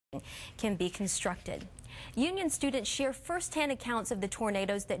can be constructed. Union students share first-hand accounts of the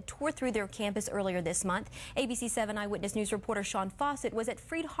tornadoes that tore through their campus earlier this month. ABC 7 Eyewitness News reporter Shaun Fossett was at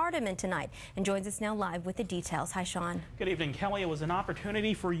Freed Hardeman tonight and joins us now live with the details. Hi, Shaun. Good evening, Kelly. It was an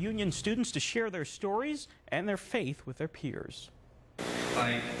opportunity for Union students to share their stories and their faith with their peers.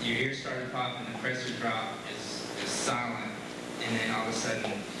 Like, your ears started popping, the pressure drop is silent, and then all of a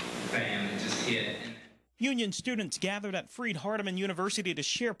sudden, bam, it just hit. Union students gathered at Freed Hardeman University to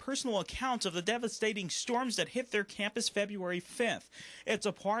share personal accounts of the devastating storms that hit their campus February 5th. It's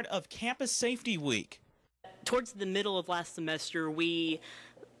a part of Campus Safety Week. Towards the middle of last semester, we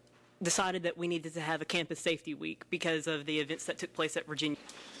decided that we needed to have a Campus Safety Week because of the events that took place at Virginia.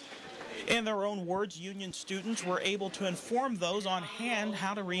 In their own words, Union students were able to inform those on hand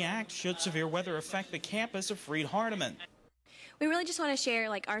how to react should severe weather affect the campus of Freed Hardeman. We really just want to share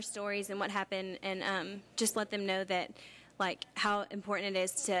our stories and what happened, and just let them know that how important it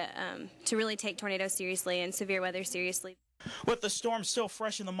is to really take tornadoes seriously and severe weather seriously. With the storm still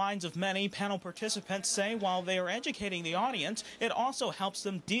fresh in the minds of many, panel participants say while they are educating the audience, it also helps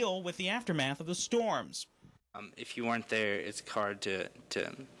them deal with the aftermath of the storms. If you weren't there, it's hard to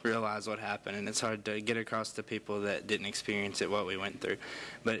realize what happened, and it's hard to get across to people that didn't experience it, what we went through.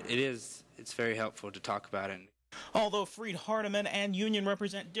 But it's very helpful to talk about it. Although Freed Hardeman and Union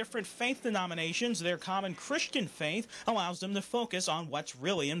represent different faith denominations, their common Christian faith allows them to focus on what's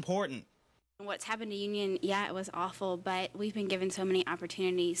really important. What's happened to Union, yeah, it was awful, but we've been given so many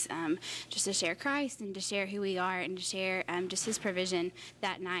opportunities just to share Christ and to share who we are and to share just His provision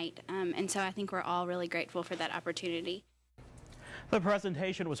that night. And so I think we're all really grateful for that opportunity. The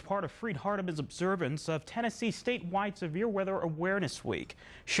presentation was part of Freed Hardeman's observance of Tennessee statewide Severe Weather Awareness Week.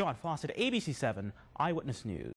 Shaun Fossett, ABC 7 Eyewitness News.